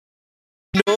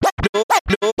No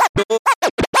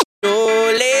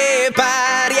le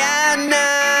pare a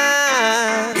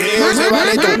nada. Que hoy se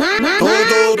vale todo. Que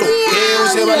hoy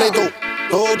se vale todo.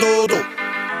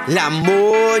 La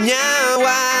moña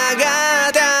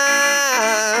guagata.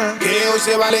 Que hoy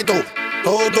se vale todo.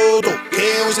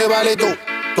 Que hoy se vale todo.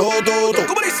 ¿Cómo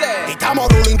dice? Y estamos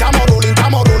rolling. Ay. Y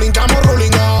estamos rolling, muy rolling.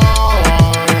 Ay.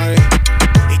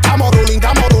 Y estamos rolling.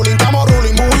 Estamos rolling,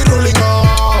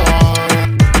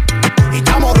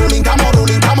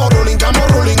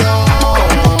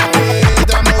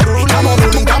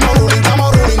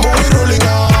 muy rolling.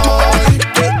 Ay.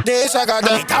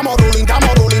 Desacata. Y estamos rolling. Ay. Y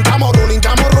estamos rolling,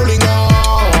 muy rolling.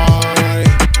 Ay.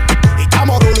 Y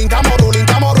estamos rolling.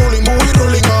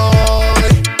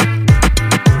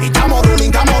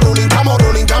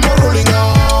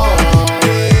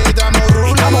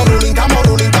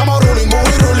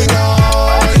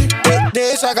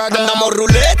 Andamos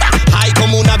ruleta, hay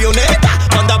como una avioneta.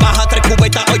 Cuando baja 3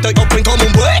 cubetas, hoy estoy open como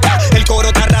un bueta. El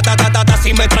coro ta rata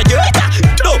sin metralleta.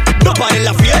 No paren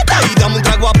la fiesta y dame un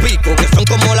trago a pico, que son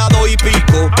como las 2 y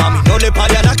pico. Pa' mí no le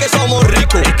pare a nada que somos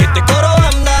ricos. Es que este coro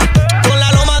anda con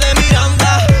la loma de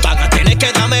Miranda. Van a tener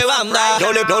que darme banda.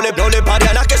 No le pare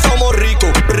a nada que somos ricos.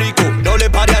 No le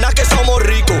pare a nada que somos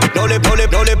ricos. No le pare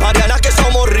a nada que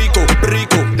somos ricos.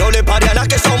 No le pare a nada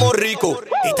que somos ricos.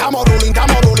 Y estamos rolling.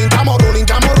 Ay. Y estamos rolling,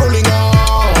 muy rolling.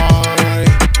 Ay.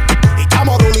 Y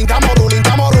estamos rolling. Ay.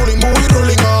 Muy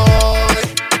rolling.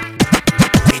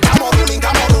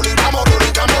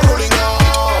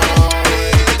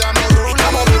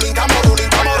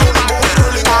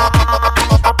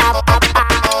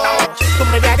 Tú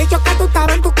me habías dicho que tú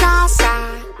estabas en tu casa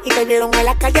y te vieron en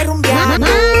la calle rumbeando.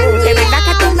 De verdad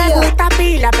que tú me gusta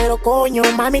pila, pero coño,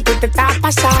 mami, tú te estás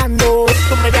pasando.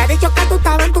 Tú me habías dicho que tú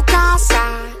estabas en tu casa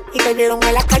y te vieron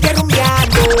en la calle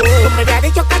rumbeando. Tú me habías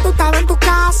dicho que tú estabas en tu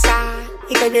casa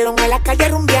y te vieron en la calle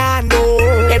rumbeando.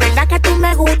 De verdad que tú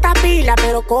me gusta pila,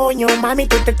 pero coño, mami,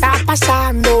 tú te estás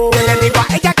pasando. Yo le digo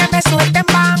a ella que me suelte en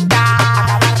banda a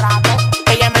cada rato.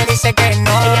 Ella me dice que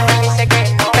no,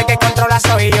 que el que controla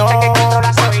soy yo.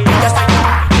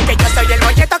 Que yo soy el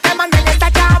bolleto que manda en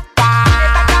esta chapa.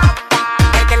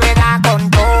 El que le da con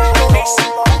todo,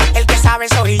 el que sabe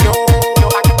soy yo.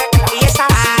 Y esa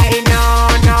ay, no.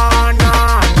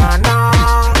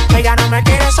 Ella no me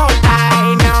quiere soltar.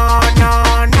 Ay, no.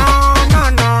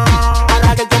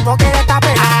 Ahora que el tiempo que está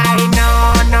pegado. Ay,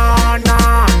 no.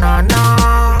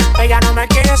 Ella no me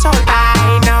quiere soltar.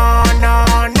 Ay, no.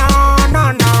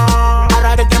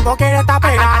 Ahora que el tiempo que está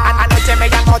pegado. Anoche me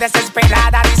llamó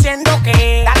desesperada diciendo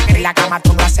que en la cama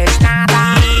tú no haces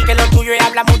nada y que lo tuyo es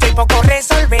habla mucho y poco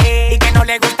resolver y que no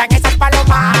le gustan esas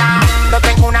palomas. No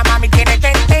tengo una mami, tiene que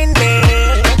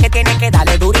entender que tiene que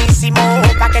darle durísimo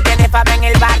pa' que te desfabe en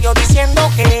el barrio diciendo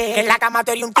que en la cama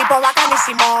tú eres un tipo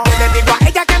bacanísimo. Yo le digo a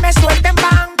ella que me suelte en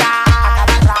banda a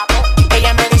cada rato.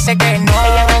 Ella me dice que no,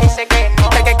 que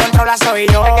el que controla soy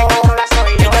yo.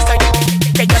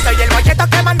 Que yo soy el bolleto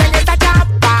que manda en esta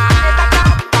chapa.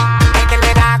 El que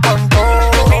le da con todo,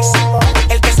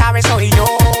 el que sabe soy yo.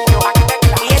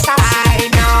 Y esa ay,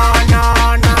 no.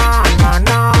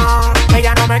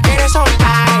 Ella no me quiere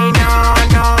soltar. Ay, no.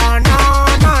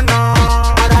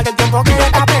 Ahora del tiempo que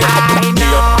está pegado. Ay,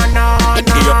 no.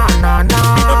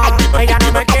 Ella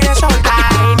no me quiere soltar.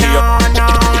 Ay, no.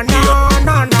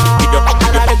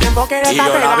 Ahora del tiempo que está Y yo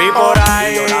pegado. la vi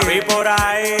por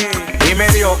ahí. Y me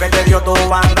dijo que te dio tu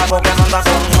banda porque no andas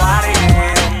con Mari.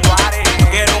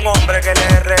 Quiero un hombre que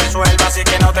le resuelva, así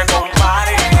que no te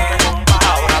compares.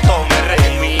 Ahora tome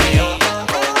rey mío.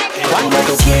 Cuando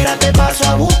tú quieras te paso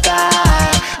a buscar.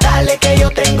 Dale que yo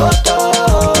tengo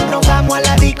todo. Nos vamos a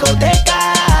la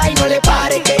discoteca y no le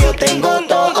pare que yo tengo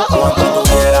todo. Cuando tú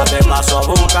quieras te paso a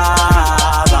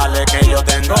buscar. Dale que yo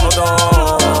tengo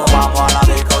todo. Vamos a la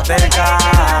discoteca.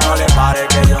 No le pare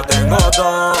que yo tengo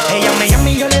todo. Ella me llama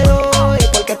y yo le doy,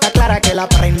 porque está clara que la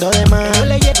prendo de más. Yo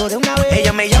le llego de una vez.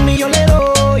 Ella me llama y yo le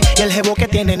doy, y el jevo que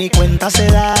tiene ni cuenta se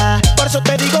da. Por eso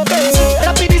te digo que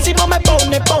rapidísimo me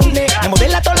pone. Me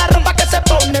modela toda la ropa que se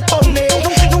pone.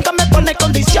 Nunca me pone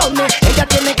condiciones. Ella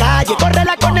tiene calle, corre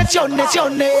las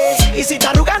conexiones. Y si está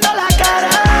arrugando la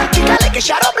cara, dígale que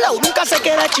Shadow Blow nunca se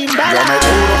queda chimbada. Yo me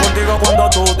juro contigo cuando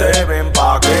tú te ven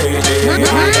paquete.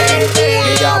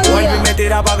 Ella vuelve y me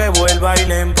tira pa' que vuelva y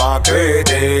le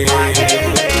empaquete.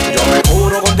 Yo me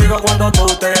juro contigo cuando tú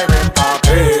te ven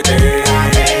paquete.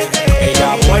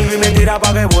 Ella vuelve y me tira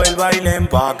pa' que vuelva y le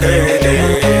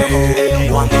empaquete.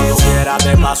 Cuando tú quieras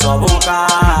te paso a buscar.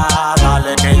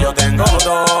 Dale que yo tengo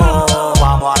todo.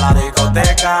 Vamos a la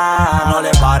discoteca. No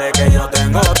le pare que yo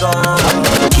tengo todo. Cuando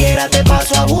tú quieras te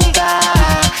paso a buscar.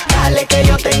 Dale que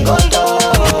yo tengo todo.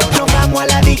 Nos vamos a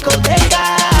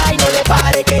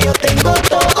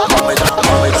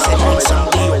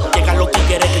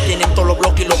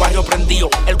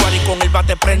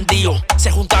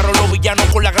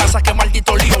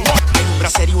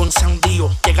encendido.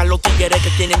 Llegan los tigres que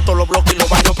tienen todos los bloques y los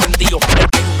barrios prendidos.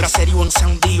 Hay un braserío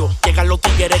encendido. Llegan los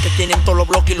tigres que tienen todos los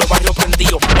bloques y los barrios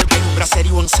prendidos. Hay un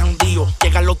braserío encendido.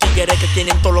 Llegan los tigres que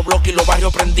tienen todos los bloques y los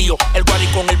barrios prendidos. El guari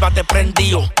con el bate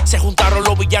prendido. Se juntaron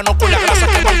los villanos con la grasa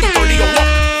que maldito lío.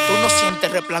 Tú no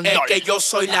sientes resplandor. Es que yo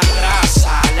soy la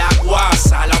grasa, la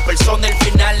guasa, la persona el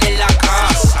final en la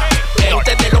casa.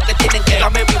 Ustedes lo que tienen que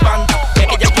darme mi banda. Es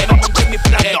que ya quiero montar mi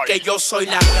plan. Es que yo soy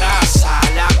la grasa,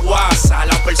 la guasa,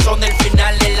 la persona el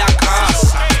final en la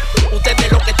casa.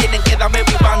 Ustedes lo que tienen que darme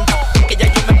mi banda. Es que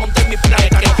ya yo me monté mi plan. Es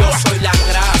que yo soy la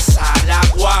grasa, la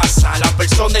guasa, la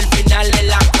persona el final en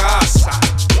la casa.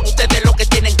 Ustedes lo que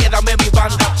tienen que darme mi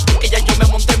banda. Es que ya yo me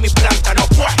monté mi planta. No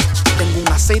pues. Tengo un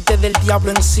aceite del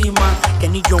diablo encima que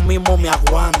ni yo mismo me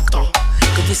aguanto.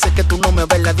 Tú dices que tú no me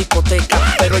ves en la discoteca,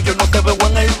 pero yo no te veo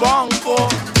en el banco.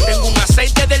 Tengo un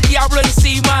aceite del diablo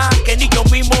encima que ni yo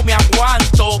mismo me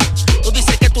aguanto. Tú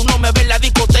dices que tú no me ves en la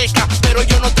discoteca, pero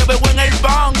yo no te veo en el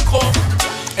banco.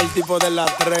 El tipo de la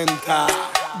 30,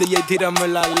 DJ tírame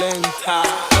la lenta.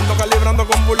 Ando calibrando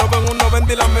con bulo en un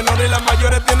 90 y las menores y las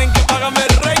mayores tienen que pagarme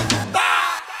renta.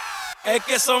 Es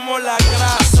que somos la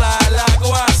grasa, la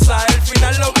guasa, el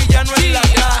final los villanos en la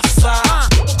casa.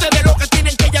 Ustedes lo que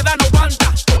tienen que ya darnos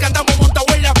banda, porque andamos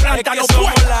montados en la planta. Es que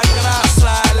somos la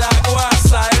grasa, la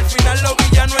guasa, el final los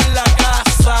villanos en la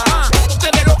casa.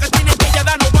 Ustedes lo que tienen que ya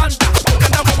darnos banda, porque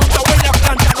andamos montados en la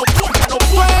planta. No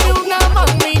Fue una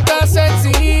mamita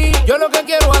sexy, yo lo que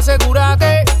quiero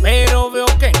asegurarte, pero veo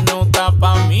que no está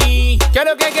pa' mí.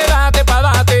 Quiero que quédate pa'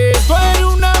 date. Tú eres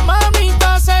una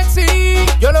mamita sexy,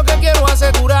 yo lo que quiero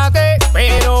asegurarte,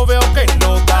 pero veo que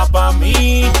no está pa'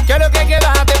 mí. Quiero que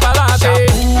quédate pa' date.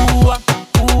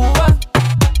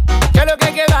 Quiero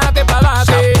que quédate pa'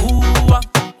 date.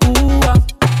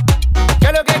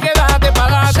 Quiero que quédate pa'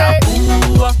 date.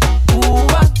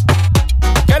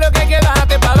 Quiero que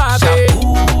quédate pa' date.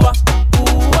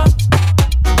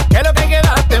 Quiero que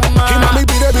quédate más. Y mami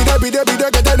pide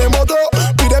que tenemos todo.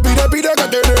 Pide que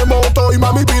tenemos todo. Y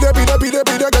mami pide que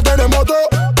tenemos todo.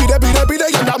 Pide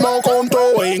y andamos con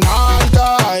todo. En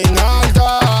alta.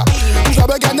 Tú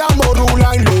sabes que andamos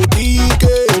rulan los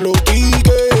tickets.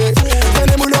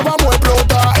 Tenemos y nos vamos a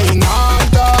explotar. En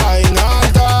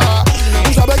alta.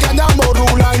 Tú sabes que andamos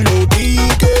rulan los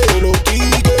tickets.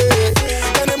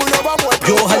 Tenemos y nos vamos a explotar.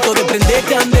 Yo alto de prender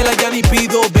candela, ya ni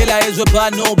pido vela, eso es pa'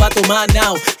 no va a tomar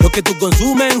now. Lo que tú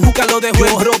consumes, juca lo dejo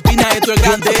en propina, esto es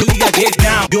grande, liga get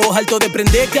now. Yo alto de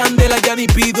prender candela, ya ni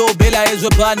pido vela, eso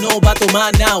es pa' no va a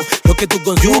tomar now. Lo que tú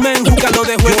consumes, juca lo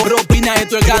dejo en propina,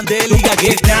 esto es grande, liga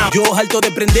get now. Yo alto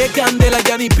de prender candela,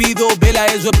 ya ni pido vela,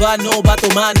 eso es pa' no va a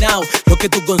tomar now. Lo que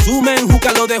tú consumes,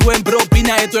 juca lo dejo en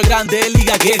propina, esto es grande,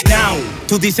 liga get now.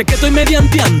 Tú dices que estoy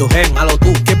medianteando, a lo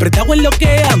tú, que prestado en lo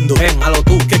que ando, a lo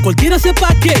tú, que cualquiera se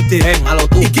paquete, a lo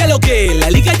tú, y que lo que la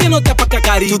liga ya no está pa'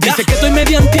 cacarita. Tú dices que estoy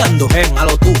medianteando, a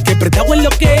lo tú, que prestado en lo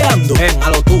que ando, a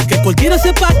lo tú, que cualquiera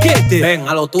se paquete,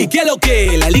 a lo tú, y que lo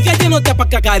que la liga ya no está pa'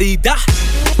 cacarita.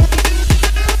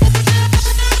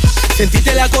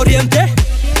 ¿Sentiste la corriente?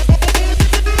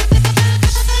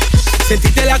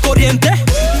 ¿Sentiste la corriente?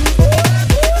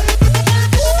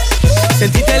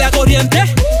 ¿Sentiste la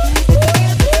corriente?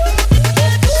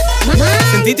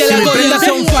 ¿Sentiste la corriente?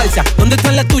 Son falsas, ¿dónde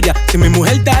están las tuyas? Si mi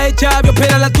mujer está hecha, vio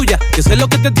espera la tuya. Yo sé lo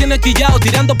que te tiene quillado,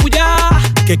 tirando puya.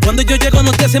 Que cuando yo llego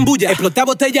no te hacen bulla. Explota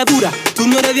botella dura, tú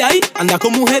no eres de ahí. Anda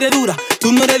con mujeres duras,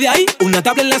 tú no eres de ahí. Una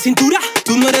tabla en la cintura,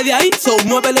 tú no eres de ahí. So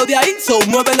muévelo de ahí,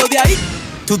 muévelo de ahí.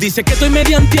 Tú dices que estoy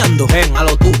medianteando, a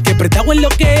lo tú, que prestado en lo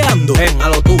que ando, a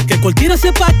lo tú, que cualquiera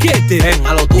se paquete,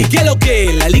 a lo tú, y que lo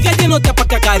que la liga ya no está pa'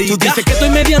 cacarita. Tú dices que estoy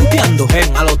medianteando,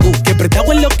 a lo tú, que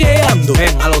prestado en lo que ando,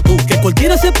 a lo tú, que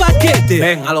cualquiera se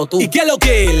paquete, a lo tú, y que lo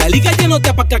que la liga ya no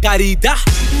está pa' cacarita.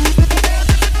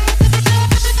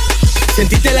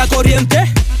 ¿Sentiste la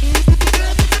corriente?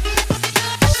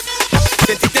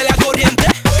 ¿Sentiste la corriente?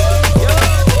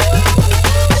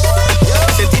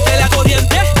 ¿Sentiste la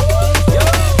corriente?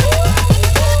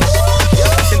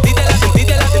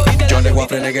 Yo le voy a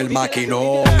frenar el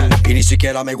maquinón y ni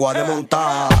siquiera me voy a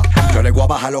desmontar. Yo le voy a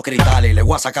bajar los cristales y le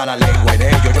voy a sacar la lengua y de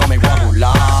ellos yo me voy a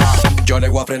burlar. Yo le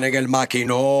voy a frenar el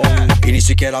maquinón y ni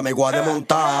siquiera me voy a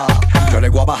desmontar. Yo le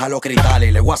voy a bajar los cristales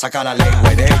y le voy a sacar la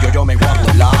lengua y de ellos yo me voy a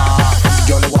burlar.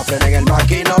 Yo le voy a frenar el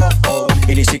maquinón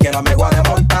y ni siquiera me voy a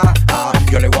desmontar.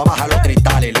 Yo le voy a bajar los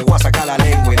cristales y le voy a sacar la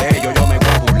lengua y de ellos yo me voy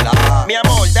a burlar. Mi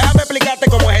amor, déjame explicarte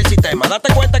cómo es el sistema.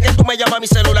 Date cuenta que tú me llamas a mi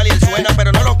celular y él suena,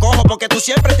 pero no lo cojo porque tú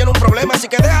siempre tienes un problema. Así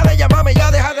que deja de llamarme ya,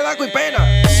 deja de dar y pena.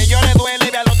 Yo le duele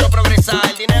y ve al otro progresar.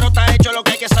 El dinero está hecho, lo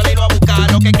que hay que salirlo a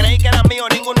buscar. Lo que creí que era mío,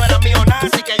 ninguno era mío nada.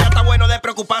 Así que ya está bueno de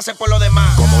preocuparse por lo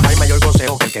demás. Como no hay mayor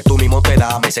consejo que el que tú mismo te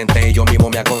das, me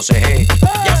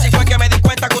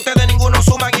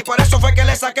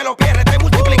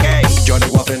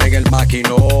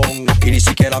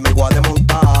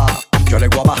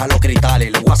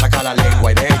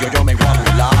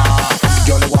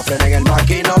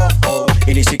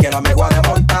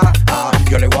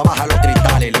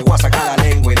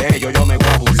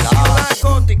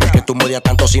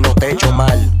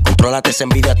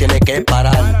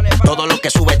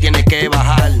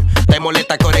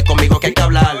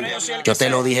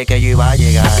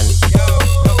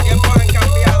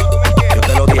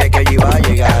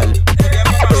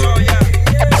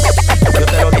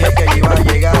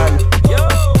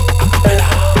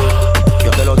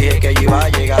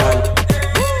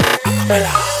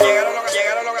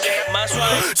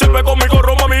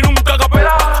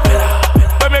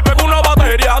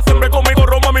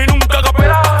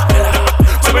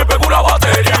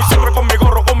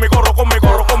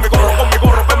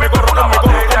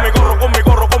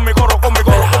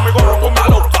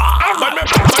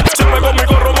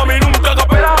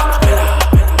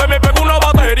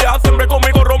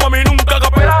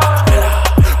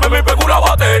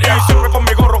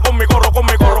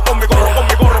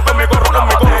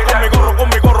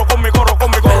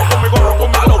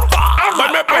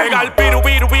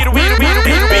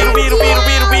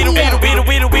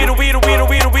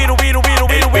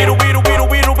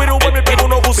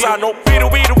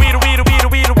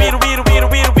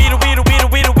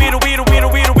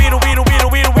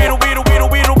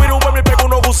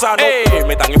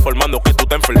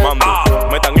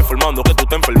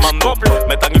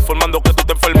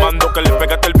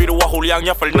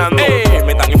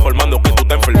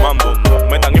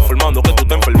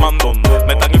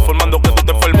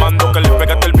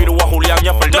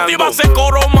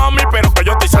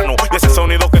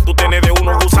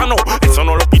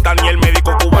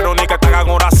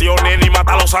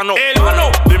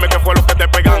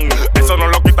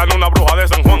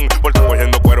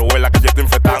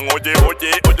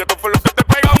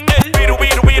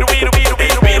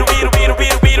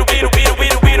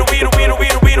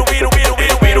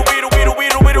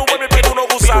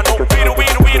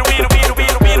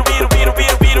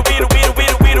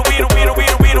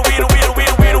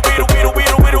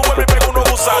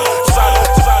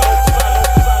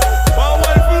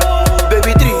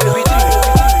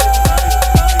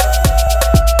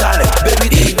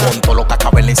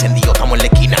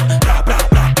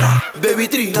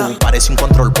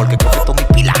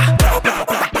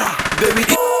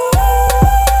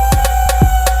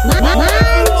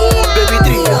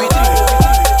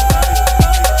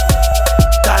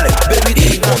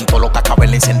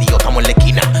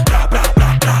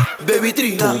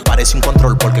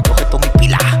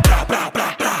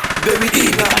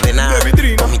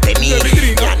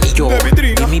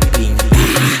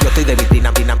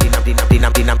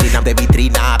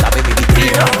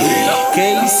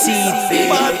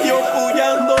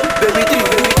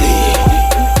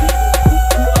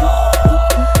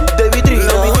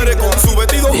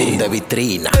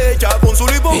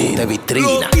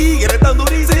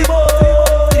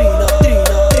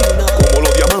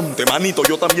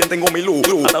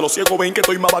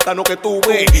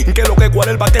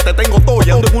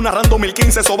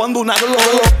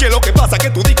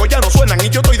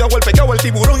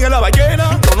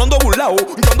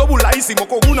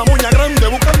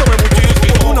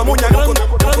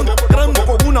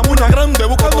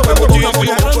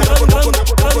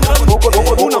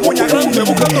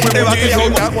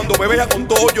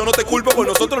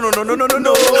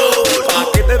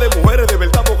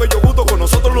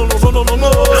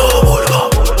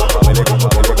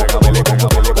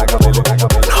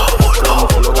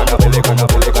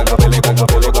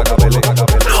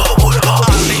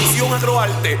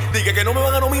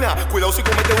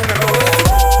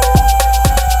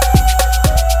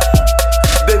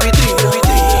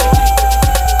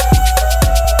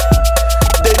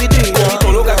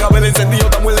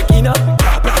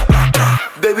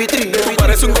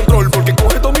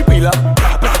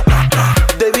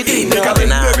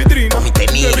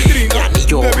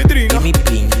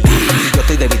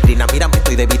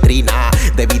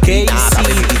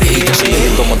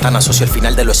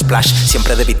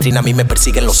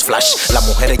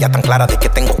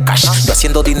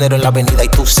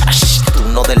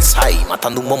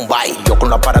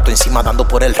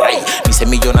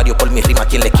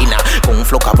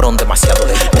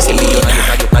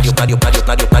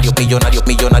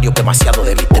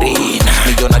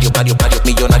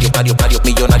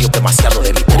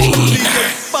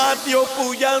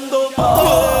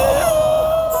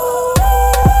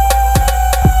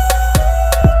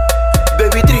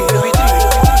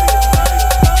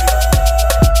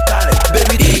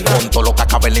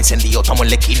encendido, estamos en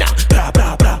la esquina. Bra,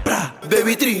 bra, bra, bra. De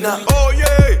vitrina. Oye,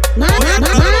 de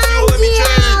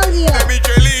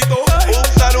Michelito.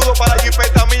 Un saludo para la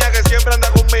jipeta mía que siempre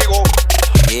anda conmigo.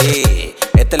 Este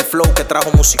es el flow que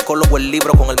trajo musicólogo el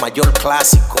libro con el mayor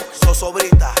clásico.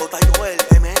 Sosobrita, J. Noel,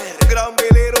 MR. Gran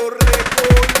Velero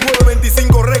Record.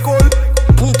 925 Record.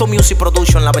 Punto Music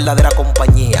Production, la verdadera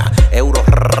compañía. Euro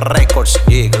Records,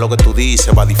 que es lo que tú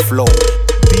dices, Body Flow.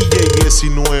 DJ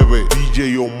 19,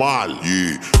 DJ Omar,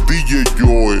 DJ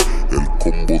Joe, el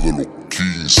combo de los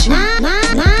 15.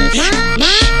 Mangee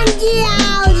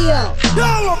Audio.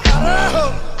 ¡Diablo,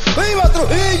 carajo! ¡Viva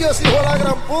Trujillo, hijo de la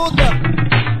gran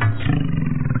puta!